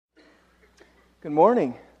Good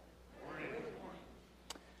morning.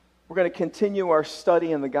 We're going to continue our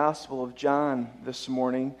study in the Gospel of John this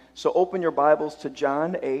morning. So open your Bibles to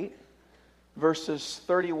John 8, verses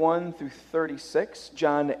 31 through 36.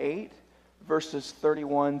 John 8, verses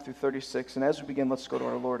 31 through 36. And as we begin, let's go to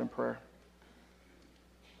our Lord in prayer.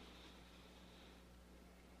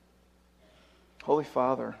 Holy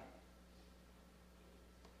Father,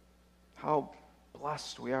 how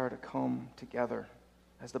blessed we are to come together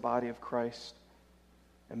as the body of Christ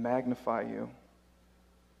and magnify you.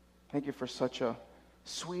 Thank you for such a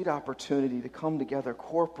sweet opportunity to come together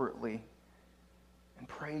corporately and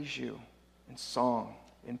praise you in song,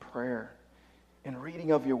 in prayer, in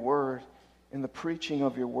reading of your word, in the preaching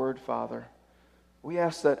of your word, Father. We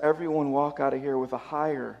ask that everyone walk out of here with a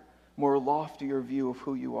higher, more loftier view of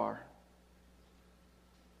who you are.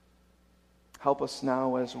 Help us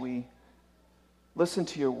now as we listen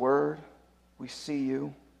to your word, we see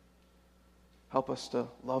you. Help us to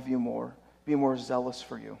love you more, be more zealous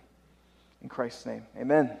for you. In Christ's name,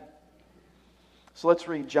 amen. So let's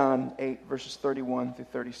read John 8, verses 31 through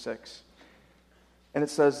 36. And it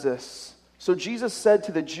says this: So Jesus said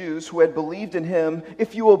to the Jews who had believed in him,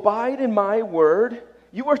 "If you abide in my word,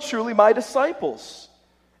 you are truly my disciples,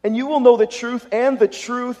 and you will know the truth, and the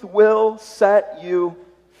truth will set you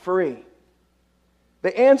free."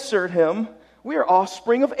 They answered him, "We are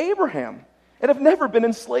offspring of Abraham, and have never been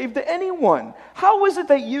enslaved to anyone. How is it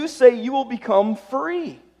that you say you will become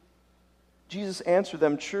free?" Jesus answered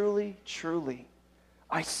them, "Truly, truly,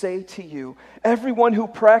 I say to you, everyone who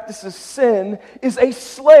practices sin is a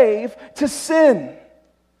slave to sin.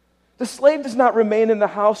 The slave does not remain in the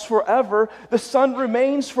house forever. The son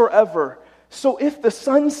remains forever. So if the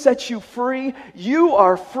son sets you free, you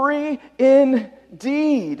are free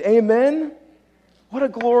indeed." Amen? What a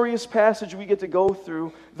glorious passage we get to go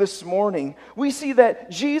through this morning. We see that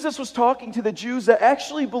Jesus was talking to the Jews that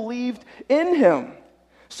actually believed in him.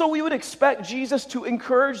 So we would expect Jesus to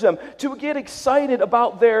encourage them, to get excited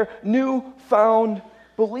about their newfound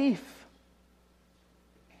belief.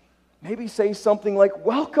 Maybe say something like,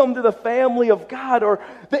 "Welcome to the family of God," or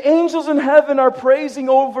 "The angels in heaven are praising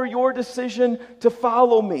over your decision to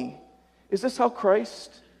follow me." Is this how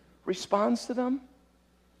Christ responds to them?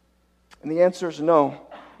 And the answer is no.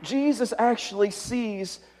 Jesus actually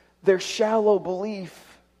sees their shallow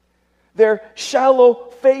belief, their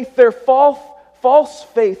shallow faith, their false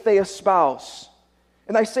faith they espouse.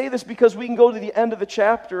 And I say this because we can go to the end of the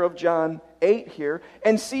chapter of John 8 here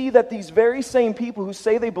and see that these very same people who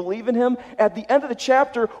say they believe in him, at the end of the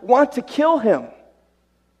chapter want to kill him.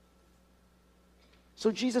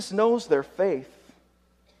 So Jesus knows their faith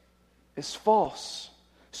is false.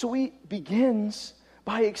 So he begins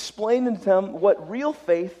by explaining to them what real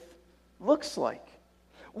faith looks like,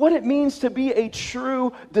 what it means to be a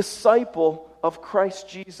true disciple of Christ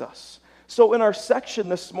Jesus. So in our section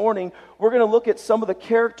this morning, we're going to look at some of the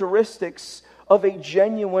characteristics of a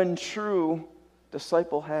genuine, true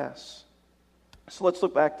disciple has. So let's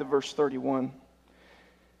look back to verse 31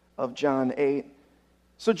 of John 8.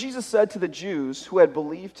 So Jesus said to the Jews who had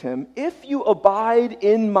believed him, "If you abide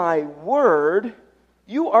in my word,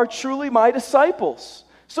 you are truly my disciples."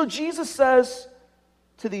 So Jesus says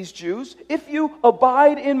to these Jews, if you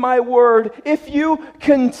abide in my word, if you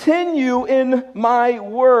continue in my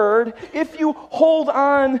word, if you hold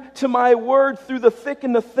on to my word through the thick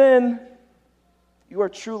and the thin, you are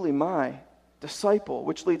truly my disciple,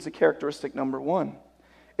 which leads to characteristic number 1.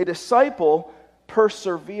 A disciple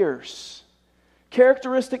perseveres.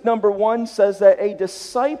 Characteristic number 1 says that a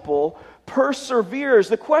disciple perseveres.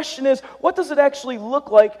 The question is, what does it actually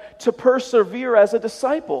look like to persevere as a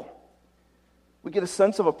disciple? We get a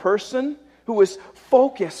sense of a person who is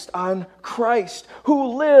focused on Christ,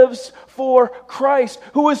 who lives for Christ,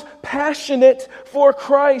 who is passionate for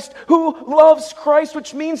Christ, who loves Christ,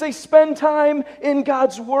 which means they spend time in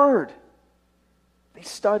God's Word. They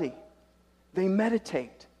study, they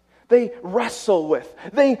meditate, they wrestle with,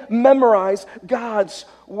 they memorize God's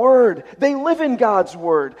Word. They live in God's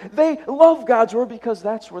Word. They love God's Word because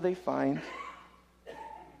that's where they find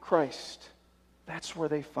Christ. That's where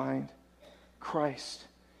they find Christ.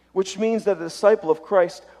 Which means that a disciple of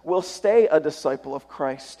Christ will stay a disciple of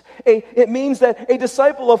Christ. It means that a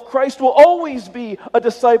disciple of Christ will always be a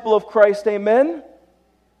disciple of Christ. Amen?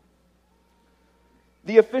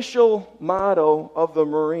 The official motto of the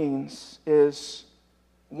Marines is,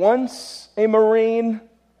 "Once a Marine,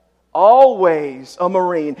 always a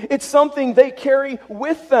Marine." It's something they carry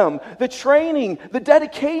with them. The training, the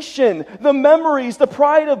dedication, the memories, the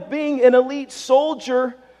pride of being an elite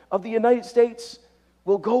soldier of the United States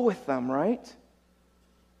will go with them, right?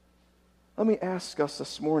 Let me ask us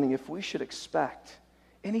this morning if we should expect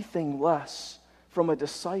anything less from a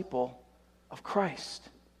disciple of Christ.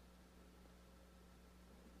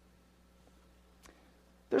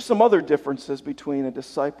 There's some other differences between a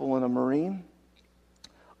disciple and a Marine.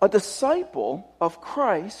 A disciple of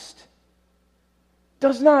Christ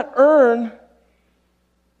does not earn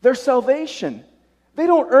their salvation. They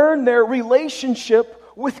don't earn their relationship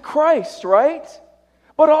with Christ, right?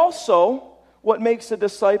 But also, what makes a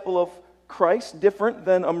disciple of Christ different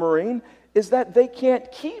than a Marine is that they can't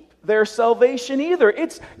keep their salvation either.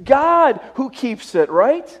 It's God who keeps it,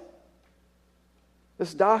 right?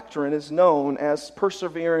 This doctrine is known as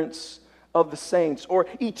perseverance of the saints, or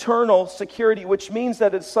eternal security, which means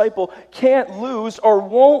that a disciple can't lose or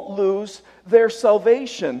won't lose their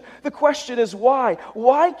salvation. The question is why?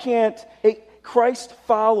 Why can't a Christ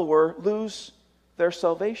follower lose their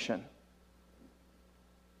salvation?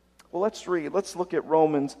 Well, let's read. Let's look at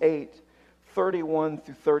Romans 8:31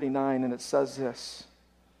 through 39, and it says this.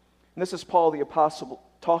 And this is Paul the Apostle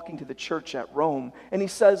talking to the church at Rome. And he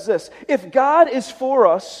says this, "If God is for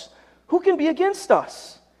us, who can be against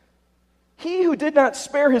us? He who did not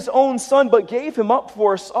spare his own Son, but gave him up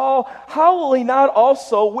for us all, how will he not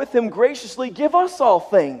also with him graciously give us all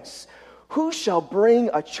things? Who shall bring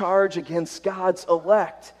a charge against God's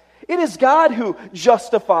elect? It is God who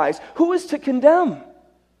justifies. Who is to condemn?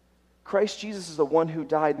 Christ Jesus is the one who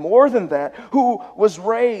died, more than that, who was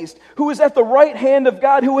raised, who is at the right hand of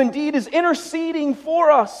God, who indeed is interceding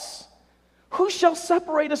for us. Who shall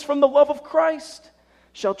separate us from the love of Christ?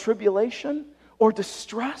 Shall tribulation, or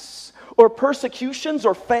distress, or persecutions,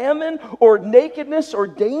 or famine, or nakedness, or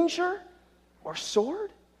danger, or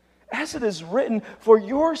sword? As it is written, for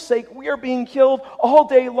your sake we are being killed all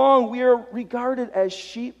day long. We are regarded as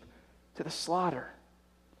sheep to the slaughter.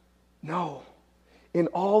 No. In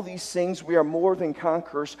all these things we are more than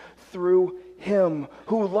conquerors through Him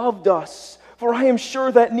who loved us. For I am sure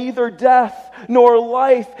that neither death, nor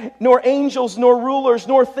life, nor angels, nor rulers,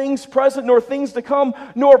 nor things present, nor things to come,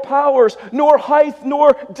 nor powers, nor height,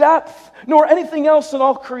 nor depth, nor anything else in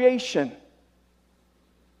all creation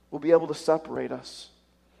will be able to separate us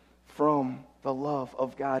from the love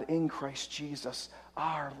of God in Christ Jesus,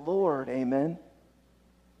 our Lord." Amen.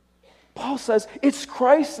 Paul says it's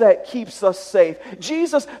Christ that keeps us safe.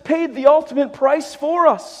 Jesus paid the ultimate price for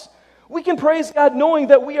us. We can praise God knowing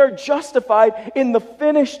that we are justified in the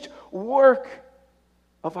finished work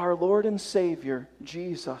of our Lord and Savior,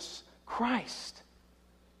 Jesus Christ.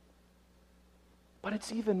 But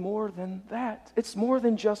it's even more than that. It's more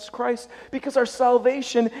than just Christ, because our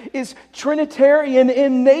salvation is Trinitarian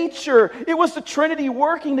in nature. It was the Trinity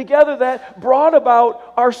working together that brought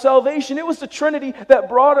about our salvation. It was the Trinity that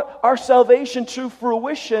brought our salvation to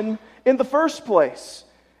fruition in the first place.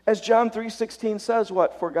 As John 3:16 says,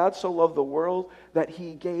 what? For God so loved the world that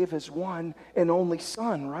He gave His one and only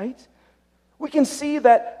Son, right? We can see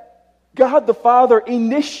that God the Father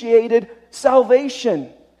initiated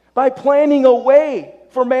salvation by planning a way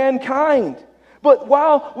for mankind. But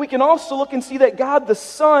while we can also look and see that God the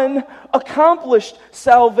Son accomplished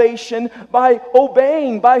salvation by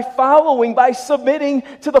obeying, by following, by submitting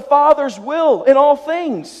to the Father's will in all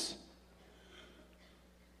things.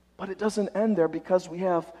 But it doesn't end there, because we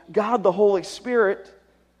have God the Holy Spirit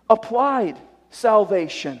applied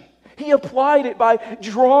salvation. He applied it by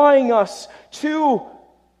drawing us to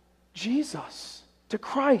Jesus, to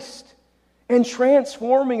Christ, and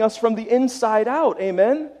transforming us from the inside out.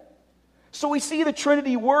 Amen? So we see the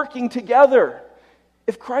Trinity working together.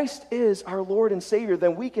 If Christ is our Lord and Savior,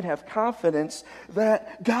 then we can have confidence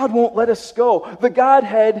that God won't let us go. The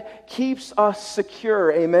Godhead keeps us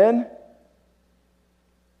secure. Amen?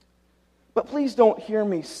 But please don't hear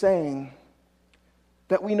me saying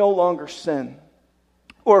that we no longer sin,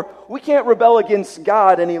 or we can't rebel against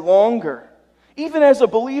God any longer. Even as a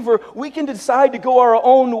believer, we can decide to go our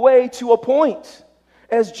own way to a point.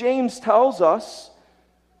 As James tells us,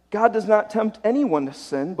 God does not tempt anyone to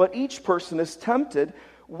sin, but each person is tempted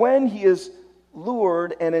when he is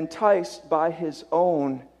lured and enticed by his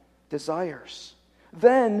own desires.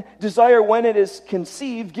 Then, desire, when it is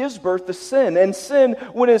conceived, gives birth to sin. And sin,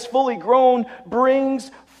 when it is fully grown, brings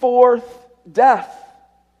forth death.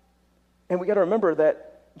 And we got to remember that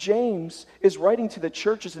James is writing to the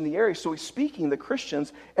churches in the area, so he's speaking to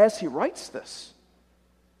Christians as he writes this.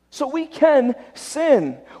 So we can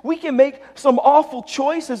sin. We can make some awful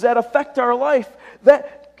choices that affect our life,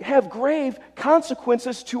 that have grave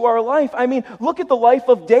consequences to our life. I mean, look at the life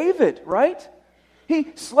of David, right?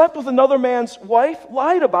 He slept with another man's wife,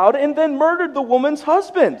 lied about it, and then murdered the woman's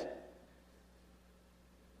husband.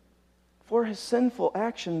 For his sinful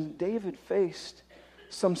actions, David faced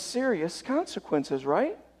some serious consequences,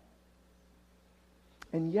 right?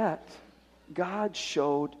 And yet, God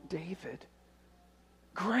showed David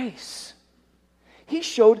grace. He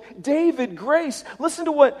showed David grace. Listen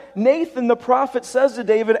to what Nathan the prophet says to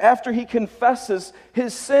David after he confesses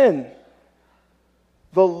his sin.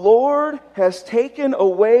 The Lord has taken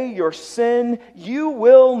away your sin. You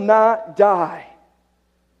will not die.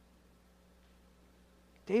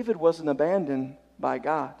 David wasn't abandoned by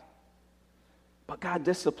God, but God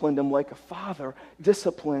disciplined him like a father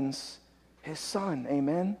disciplines his son.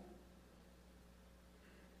 Amen?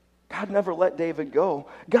 God never let David go.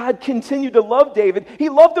 God continued to love David. He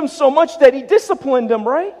loved him so much that he disciplined him,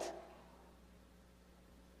 right?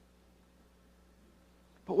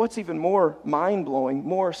 But what's even more mind-blowing,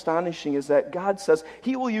 more astonishing, is that God says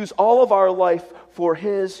He will use all of our life for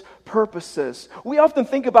His purposes. We often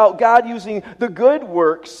think about God using the good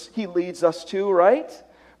works He leads us to, right?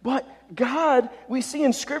 But God, we see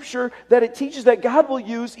in Scripture that it teaches that God will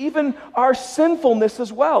use even our sinfulness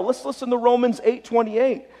as well. Let's listen to Romans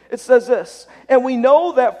 8:28. It says this, and we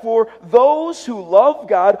know that for those who love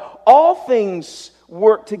God, all things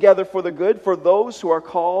work together for the good, for those who are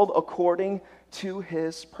called according to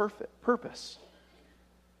His perfect purpose.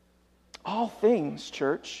 All things,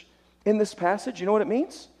 church, in this passage, you know what it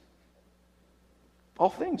means? All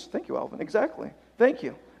things. Thank you, Alvin. Exactly. Thank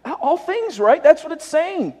you. All things, right? That's what it's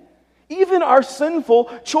saying. Even our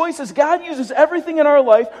sinful choices, God uses everything in our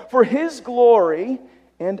life for His glory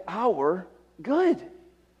and our good.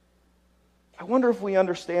 I wonder if we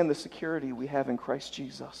understand the security we have in Christ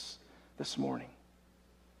Jesus this morning.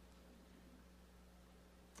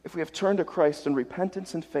 If we have turned to Christ in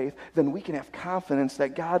repentance and faith, then we can have confidence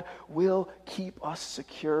that God will keep us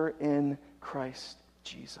secure in Christ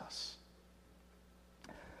Jesus.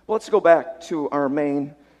 Well, let's go back to our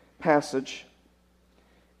main passage.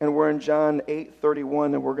 And we're in John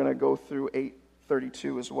 8:31, and we're going to go through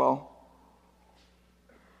 8:32 as well.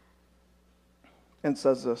 And it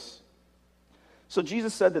says this. So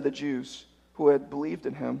Jesus said to the Jews who had believed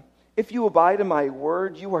in Him, if you abide in my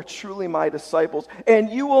word, you are truly my disciples, and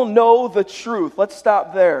you will know the truth. Let's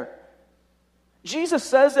stop there. Jesus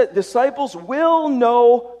says that disciples will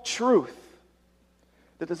know truth.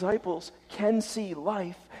 The disciples can see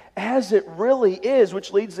life as it really is,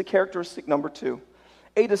 which leads to characteristic number 2.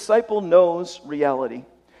 A disciple knows reality.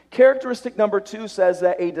 Characteristic number 2 says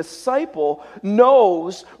that a disciple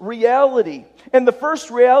knows reality. And the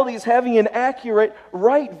first reality is having an accurate,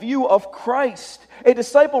 right view of Christ. A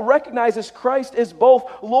disciple recognizes Christ as both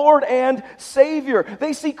Lord and Savior.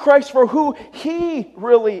 They see Christ for who He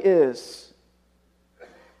really is.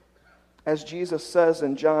 As Jesus says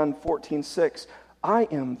in John 14:6, I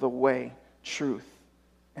am the way, truth,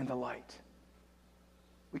 and the light.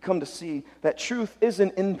 We come to see that truth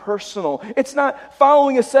isn't impersonal. It's not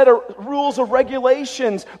following a set of rules or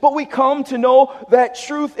regulations, but we come to know that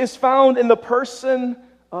truth is found in the person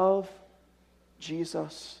of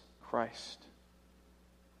Jesus Christ.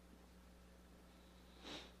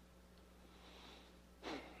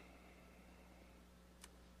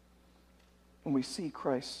 When we see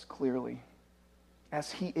Christ clearly, as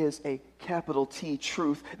He is a capital T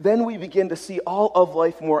truth, then we begin to see all of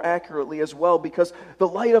life more accurately as well, because the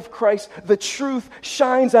light of Christ, the truth,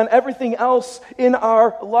 shines on everything else in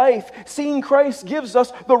our life. Seeing Christ gives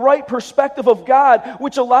us the right perspective of God,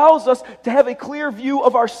 which allows us to have a clear view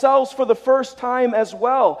of ourselves for the first time as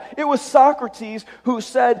well. It was Socrates who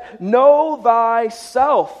said, know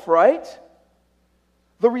thyself, right?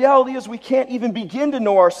 The reality is we can't even begin to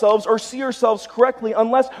know ourselves or see ourselves correctly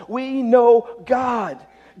unless we know God.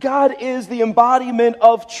 God is the embodiment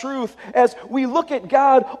of truth. As we look at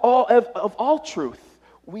God of all truth,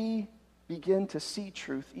 we begin to see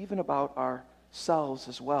truth even about ourselves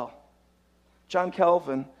as well. John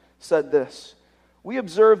Calvin said this, we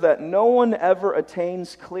observe that no one ever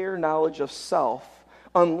attains clear knowledge of self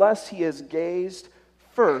unless he has gazed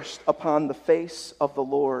first upon the face of the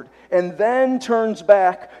Lord, and then turns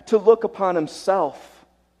back to look upon himself.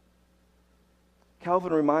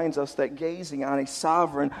 Calvin reminds us that gazing on a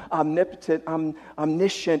sovereign, omnipotent,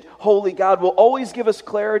 omniscient, holy God will always give us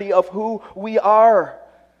clarity of who we are.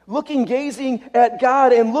 Gazing at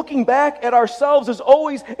God and looking back at ourselves is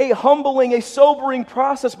always a humbling, a sobering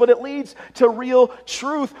process, but it leads to real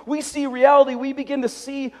truth. We see reality, we begin to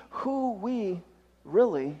see who we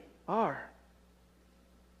really are.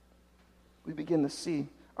 We begin to see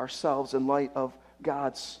ourselves in light of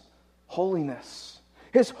God's holiness.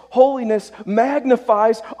 His holiness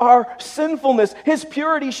magnifies our sinfulness. His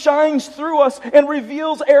purity shines through us and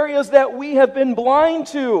reveals areas that we have been blind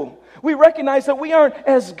to. We recognize that we aren't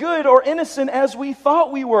as good or innocent as we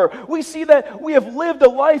thought we were. We see that we have lived a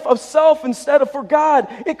life of self instead of for God.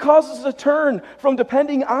 It causes us to turn from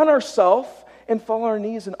depending on ourselves and fall on our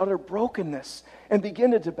knees in utter brokenness and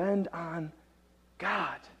begin to depend on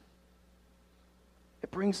God. It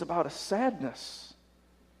brings about a sadness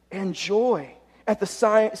and joy at the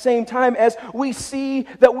same time as we see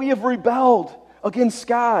that we have rebelled against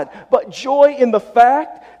God, but joy in the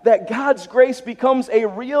fact that God's grace becomes a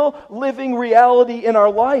real living reality in our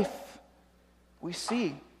life. We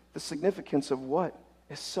see the significance of what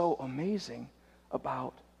is so amazing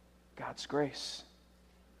about God's grace.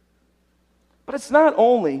 But it's not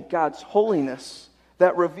only God's holiness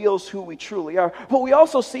that reveals who we truly are, but we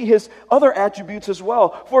also see His other attributes as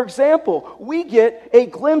well. For example, we get a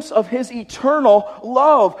glimpse of His eternal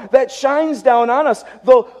love that shines down on us.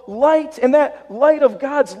 The light, and that light of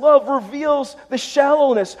God's love reveals the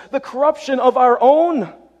shallowness, the corruption of our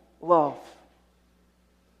own love.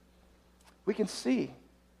 We can see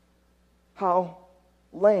how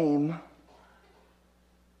lame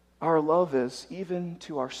our love is, even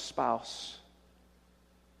to our spouse.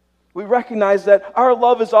 We recognize that our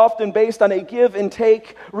love is often based on a give and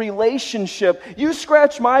take relationship. You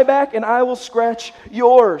scratch my back and I will scratch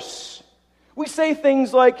yours. We say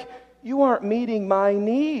things like, "You aren't meeting my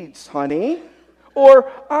needs, honey." Or,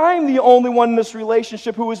 "I'm the only one in this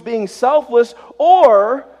relationship who is being selfless."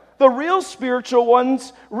 Or, the real spiritual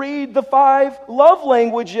ones read the 5 love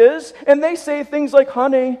languages and they say things like,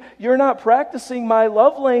 "Honey, you're not practicing my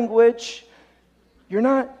love language. You're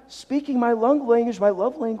not speaking my love language. My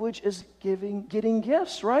love language is getting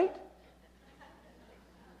gifts," right?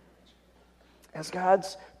 As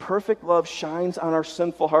God's perfect love shines on our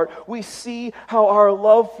sinful heart, we see how our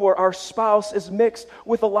love for our spouse is mixed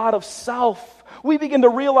with a lot of self. We begin to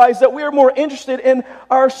realize that we are more interested in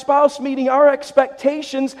our spouse meeting our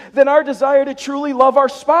expectations than our desire to truly love our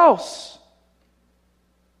spouse.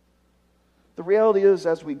 The reality is,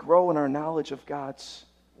 as we grow in our knowledge of God's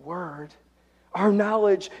Word, our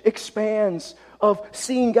knowledge expands of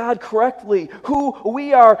seeing God correctly, who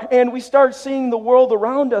we are, and we start seeing the world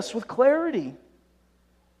around us with clarity.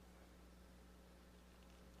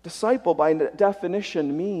 Disciple, by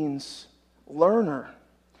definition, means learner.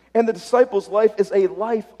 And the disciple's life is a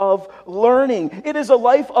life of learning. It is a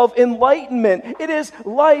life of enlightenment. It is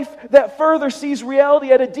life that further sees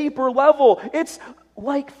reality at a deeper level. It's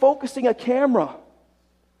like focusing a camera.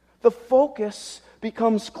 The focus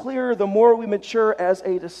becomes clearer the more we mature as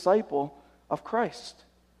a disciple of Christ.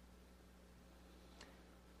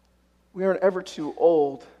 We aren't ever too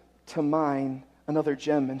old to mine another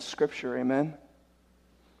gem in Scripture, amen?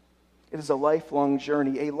 It is a lifelong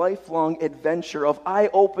journey, a lifelong adventure of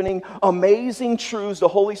eye-opening, amazing truths the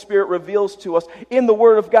Holy Spirit reveals to us in the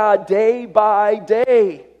Word of God day by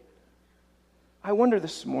day. I wonder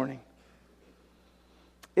this morning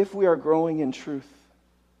if we are growing in truth.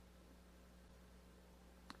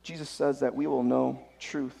 Jesus says that we will know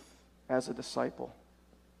truth as a disciple.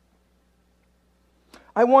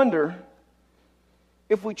 I wonder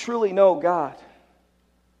if we truly know God,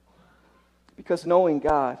 because knowing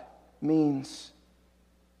God means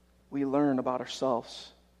we learn about ourselves.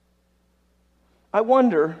 I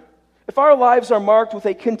wonder if our lives are marked with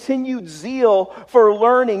a continued zeal for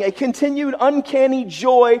learning, a continued uncanny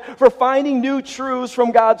joy for finding new truths from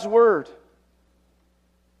God's Word.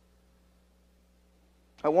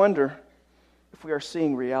 I wonder if we are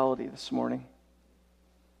seeing reality this morning,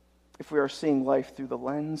 if we are seeing life through the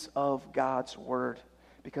lens of God's Word,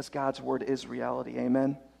 because God's Word is reality.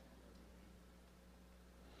 Amen?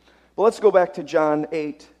 Well, let's go back to John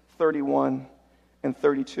 8:31 and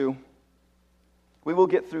 32. We will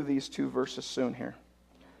get through these 2 verses soon here.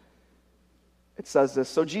 It says this: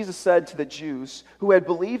 "So Jesus said to the Jews who had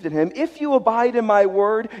believed in him, 'If you abide in my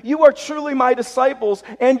word, you are truly my disciples,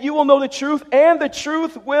 and you will know the truth, and the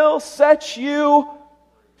truth will set you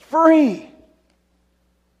free.'"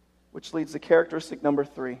 Which leads to characteristic number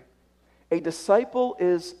 3. A disciple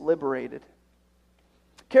is liberated.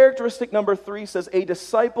 Characteristic number 3 says, a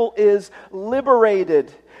disciple is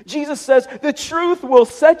liberated. Jesus says, the truth will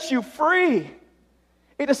set you free.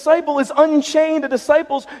 A disciple is unchained. A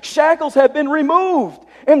disciple's shackles have been removed.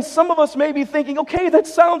 And some of us may be thinking, okay, that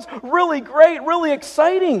sounds really great, really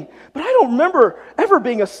exciting, but I don't remember ever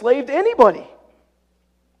being a slave to anybody.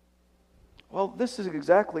 Well, this is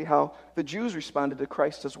exactly how the Jews responded to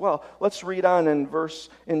Christ as well. Let's read on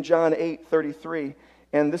in John 8:33.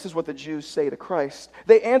 And this is what the Jews say to Christ.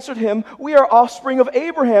 They answered him, "We are offspring of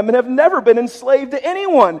Abraham and have never been enslaved to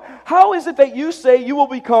anyone. How is it that you say you will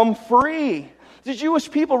become free?" The Jewish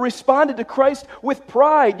people responded to Christ with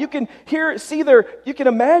pride. You can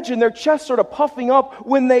imagine their chests sort of puffing up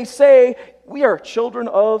when they say, "We are children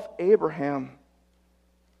of Abraham.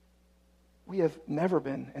 We have never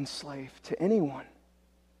been enslaved to anyone."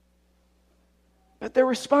 But their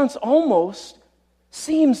response almost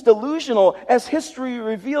seems delusional, as history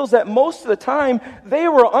reveals that most of the time they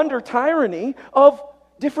were under tyranny of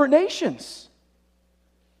different nations.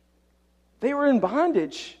 They were in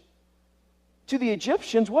bondage to the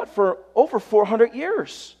Egyptians, for over 400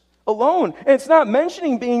 years alone. And it's not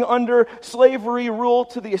mentioning being under slavery rule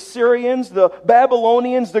to the Assyrians, the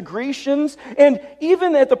Babylonians, the Grecians. And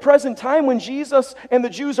even at the present time when Jesus and the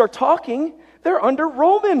Jews are talking, they're under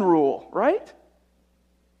Roman rule, right?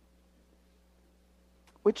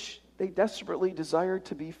 Which they desperately desired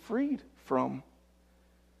to be freed from.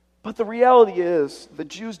 But the reality is, the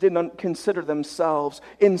Jews didn't consider themselves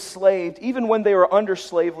enslaved, even when they were under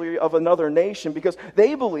slavery of another nation, because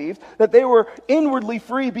they believed that they were inwardly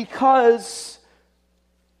free because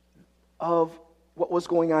of what was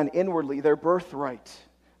going on inwardly, their birthright.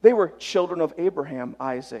 They were children of Abraham,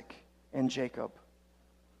 Isaac, and Jacob.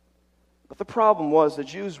 But the problem was the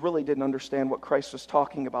Jews really didn't understand what Christ was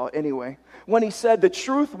talking about anyway. When he said, "The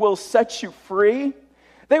truth will set you free,"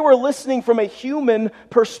 they were listening from a human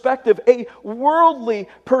perspective, a worldly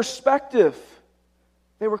perspective.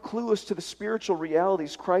 They were clueless to the spiritual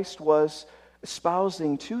realities Christ was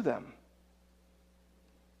espousing to them.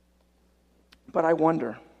 But I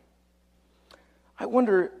wonder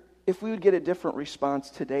if we would get a different response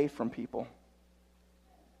today from people.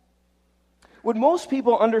 Would most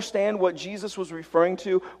people understand what Jesus was referring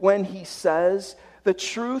to when he says, "The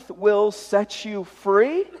truth will set you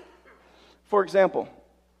free"? For example,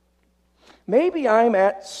 maybe I'm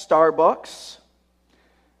at Starbucks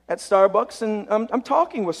and I'm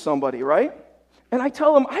talking with somebody, right? And I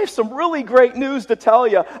tell them, "I have some really great news to tell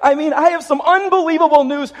you. I mean, I have some unbelievable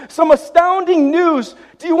news, some astounding news.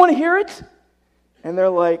 Do you want to hear it?" And they're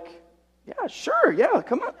like, "Yeah, sure, yeah,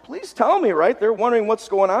 come on, please tell me," right? They're wondering what's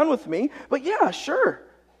going on with me, but yeah, sure.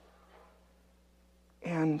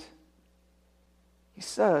 And he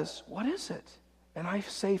says, "What is it?" And I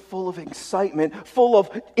say, full of excitement, full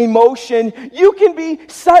of emotion, "You can be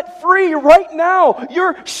set free right now.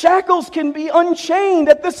 Your shackles can be unchained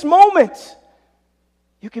at this moment.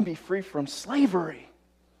 You can be free from slavery."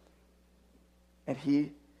 And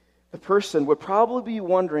the person would probably be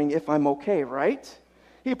wondering if I'm okay, right?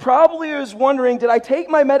 He probably is wondering, did I take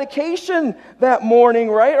my medication that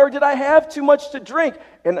morning, right? Or did I have too much to drink?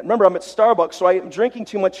 And remember, I'm at Starbucks, so I'm drinking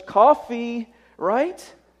too much coffee,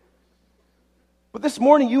 right? But this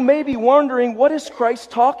morning, you may be wondering, what is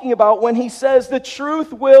Christ talking about when he says, "The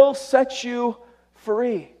truth will set you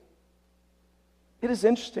free"? It is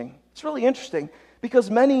interesting. It's really interesting,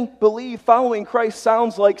 because many believe following Christ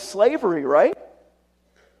sounds like slavery, right?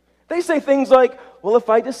 They say things like, "Well, if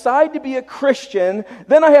I decide to be a Christian,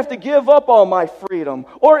 then I have to give up all my freedom.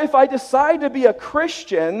 Or if I decide to be a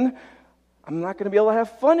Christian, I'm not going to be able to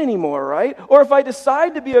have fun anymore, right? Or if I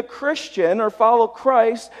decide to be a Christian or follow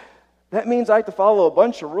Christ, that means I have to follow a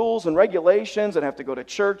bunch of rules and regulations and have to go to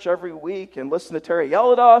church every week and listen to Terry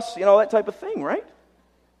yell at us," that type of thing, right?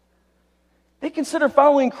 They consider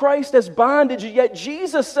following Christ as bondage, yet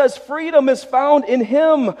Jesus says freedom is found in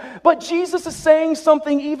him. But Jesus is saying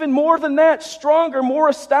something even more than that, stronger, more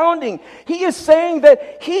astounding. He is saying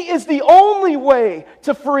that he is the only way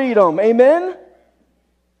to freedom. Amen?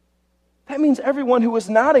 That means everyone who is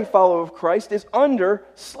not a follower of Christ is under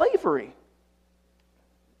slavery.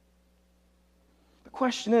 The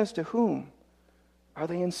question is, to whom are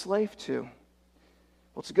they enslaved to?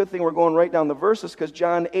 Well, it's a good thing we're going right down the verses, because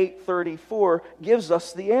John 8:34 gives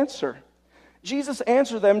us the answer. Jesus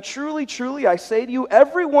answered them, "Truly, truly, I say to you,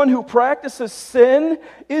 everyone who practices sin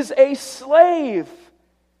is a slave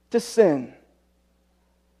to sin."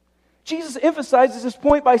 Jesus emphasizes this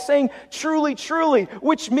point by saying, "Truly, truly,"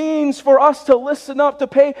 which means for us to listen up, to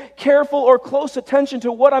pay careful or close attention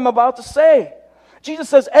to what I'm about to say. Jesus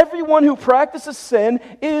says everyone who practices sin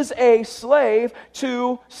is a slave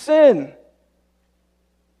to sin.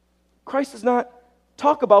 Christ does not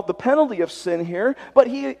talk about the penalty of sin here, but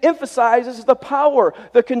he emphasizes the power,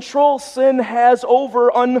 the control sin has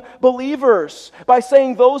over unbelievers by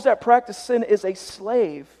saying those that practice sin is a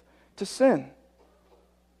slave to sin.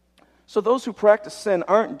 So those who practice sin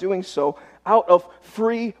aren't doing so out of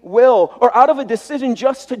free will or out of a decision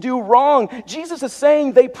just to do wrong. Jesus is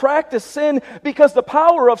saying they practice sin because the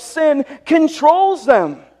power of sin controls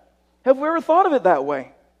them. Have we ever thought of it that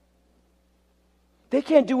way? They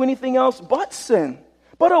can't do anything else but sin,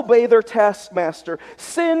 but obey their taskmaster.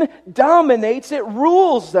 Sin dominates, it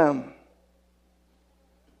rules them.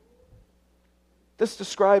 This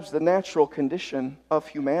describes the natural condition of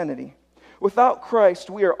humanity. Without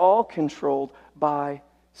Christ, we are all controlled by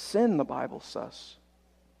sin, the Bible says.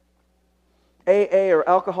 AA, or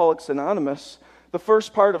Alcoholics Anonymous, the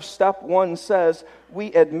first part of step 1 says,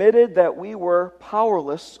 we admitted that we were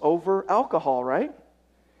powerless over alcohol, right?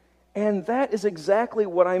 And that is exactly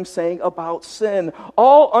what I'm saying about sin.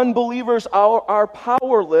 All unbelievers are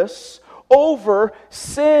powerless over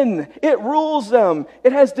sin. It rules them.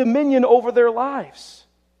 It has dominion over their lives.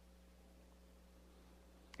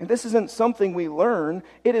 And this isn't something we learn.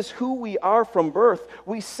 It is who we are from birth.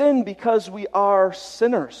 We sin because we are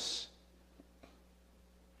sinners.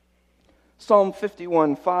 Psalm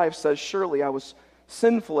 51:5 says, surely I was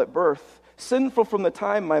sinful at birth, sinful from the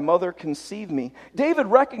time my mother conceived me. David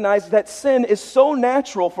recognized that sin is so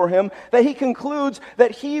natural for him that he concludes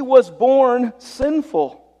that he was born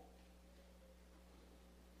sinful.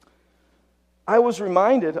 I was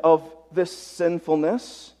reminded of this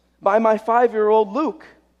sinfulness by my 5-year-old Luke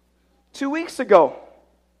 2 weeks ago.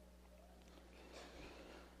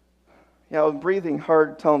 Yeah, I'm breathing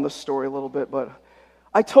hard telling this story a little bit, but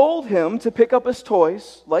I told him to pick up his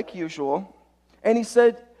toys like usual, and he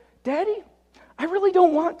said, Daddy, I really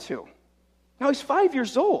don't want to. Now he's 5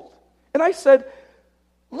 years old. And I said,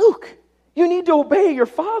 Luke, you need to obey your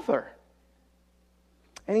father.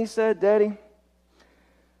 And he said, Daddy,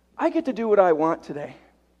 I get to do what I want today.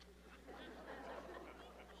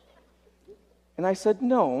 And I said,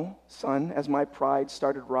 no, son, as my pride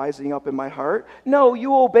started rising up in my heart. No,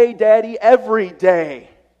 you obey Daddy every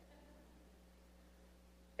day.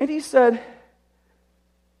 And he said,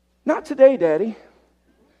 not today, Daddy.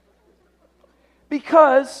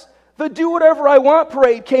 Because the do whatever I want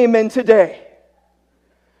parade came in today.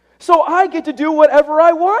 So I get to do whatever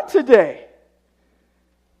I want today.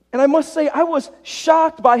 And I must say, I was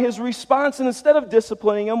shocked by his response, and instead of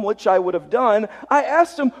disciplining him, which I would have done, I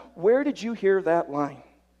asked him, where did you hear that line?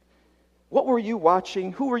 What were you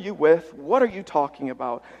watching? Who were you with? What are you talking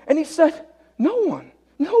about? And he said, no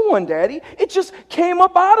one, Daddy. It just came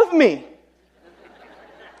up out of me.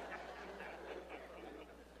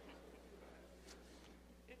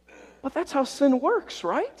 But that's how sin works,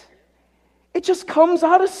 right? It just comes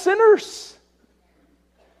out of sinners.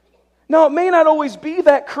 Now, it may not always be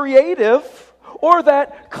that creative or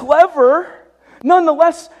that clever.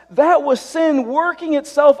 Nonetheless, that was sin working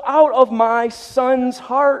itself out of my son's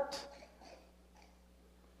heart.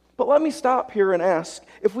 But let me stop here and ask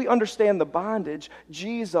if we understand the bondage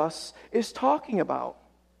Jesus is talking about.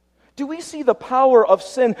 Do we see the power of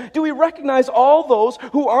sin? Do we recognize all those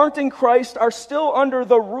who aren't in Christ are still under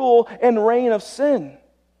the rule and reign of sin?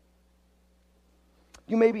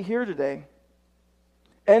 You may be here today,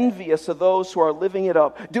 envious of those who are living it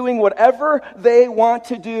up, doing whatever they want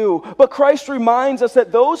to do. But Christ reminds us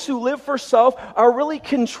that those who live for self are really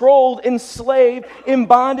controlled, enslaved, in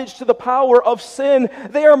bondage to the power of sin.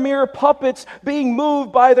 They are mere puppets being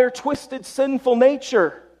moved by their twisted, sinful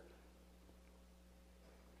nature.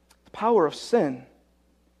 The power of sin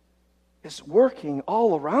is working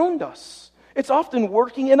all around us. It's often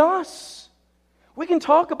working in us. We can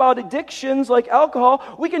talk about addictions like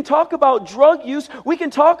alcohol. We can talk about drug use. We can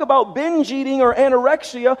talk about binge eating or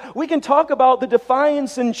anorexia. We can talk about the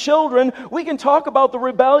defiance in children. We can talk about the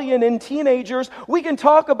rebellion in teenagers. We can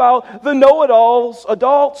talk about the know-it-alls,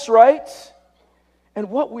 adults, right? And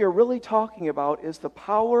what we are really talking about is the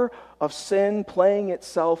power of sin playing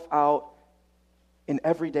itself out in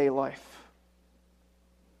everyday life.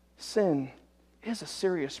 Sin is a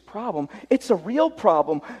serious problem. It's a real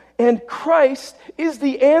problem. And Christ is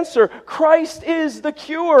the answer. Christ is the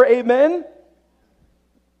cure. Amen?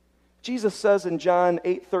 Jesus says in John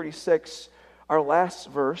 8:36, our last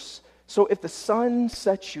verse, so if the Son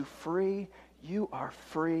sets you free, you are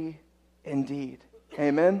free indeed.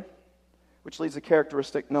 Amen? Which leads to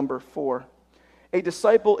characteristic number 4. A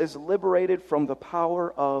disciple is liberated from the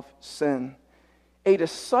power of sin. A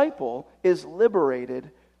disciple is liberated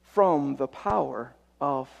from the power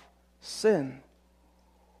of sin.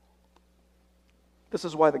 This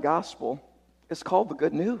is why the gospel is called the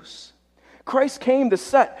good news. Christ came to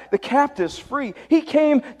set the captives free. He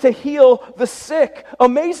came to heal the sick.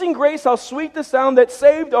 Amazing grace, how sweet the sound that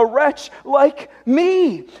saved a wretch like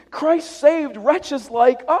me. Christ saved wretches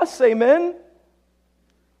like us, amen?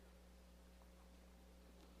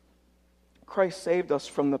 Christ saved us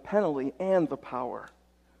from the penalty and the power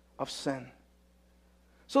of sin.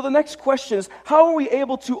 So the next question is, how are we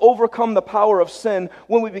able to overcome the power of sin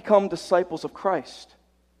when we become disciples of Christ?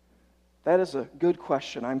 That is a good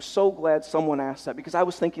question. I'm so glad someone asked that because I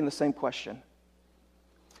was thinking the same question.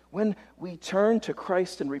 When we turn to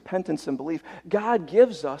Christ in repentance and belief, God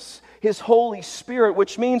gives us His Holy Spirit,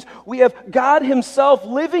 which means we have God Himself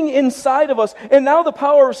living inside of us. And now the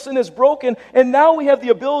power of sin is broken, and now we have the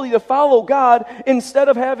ability to follow God instead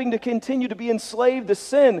of having to continue to be enslaved to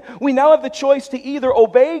sin. We now have the choice to either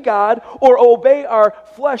obey God or obey our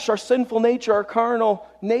flesh, our sinful nature, our carnal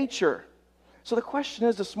nature. So the question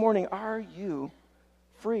is this morning, are you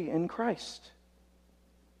free in Christ?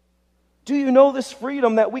 Do you know this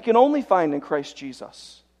freedom that we can only find in Christ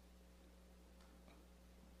Jesus?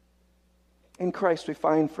 In Christ we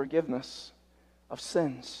find forgiveness of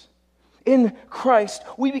sins. In Christ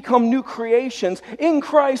we become new creations. In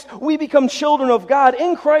Christ we become children of God.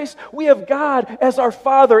 In Christ we have God as our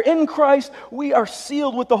Father. In Christ we are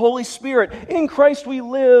sealed with the Holy Spirit. In Christ we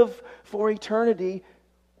live for eternity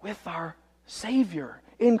with our Savior.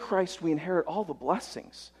 In Christ we inherit all the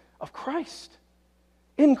blessings of Christ.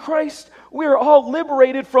 In Christ, we are all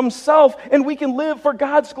liberated from self, and we can live for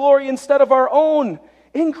God's glory instead of our own.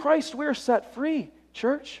 In Christ, we are set free,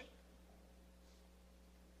 church.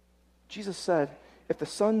 Jesus said, if the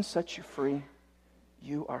Son sets you free,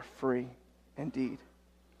 you are free indeed.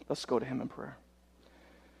 Let's go to Him in prayer.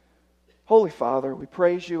 Holy Father, we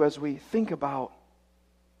praise You as we think about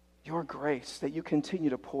Your grace that You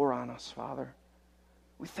continue to pour on us, Father.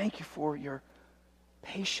 We thank You for Your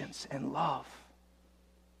patience and love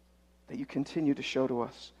that You continue to show to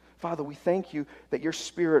us. Father, we thank You that Your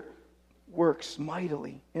Spirit works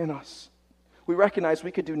mightily in us. We recognize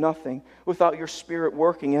we could do nothing without Your Spirit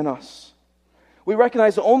working in us. We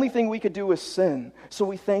recognize the only thing we could do is sin. So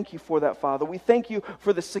we thank You for that, Father. We thank You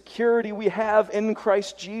for the security we have in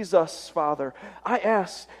Christ Jesus, Father. I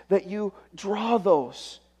ask that You draw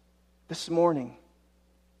those this morning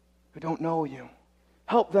who don't know You.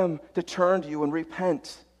 Help them to turn to You and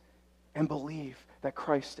repent and believe that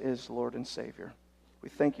Christ is Lord and Savior. We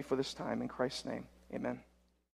thank You for this time. In Christ's name, amen.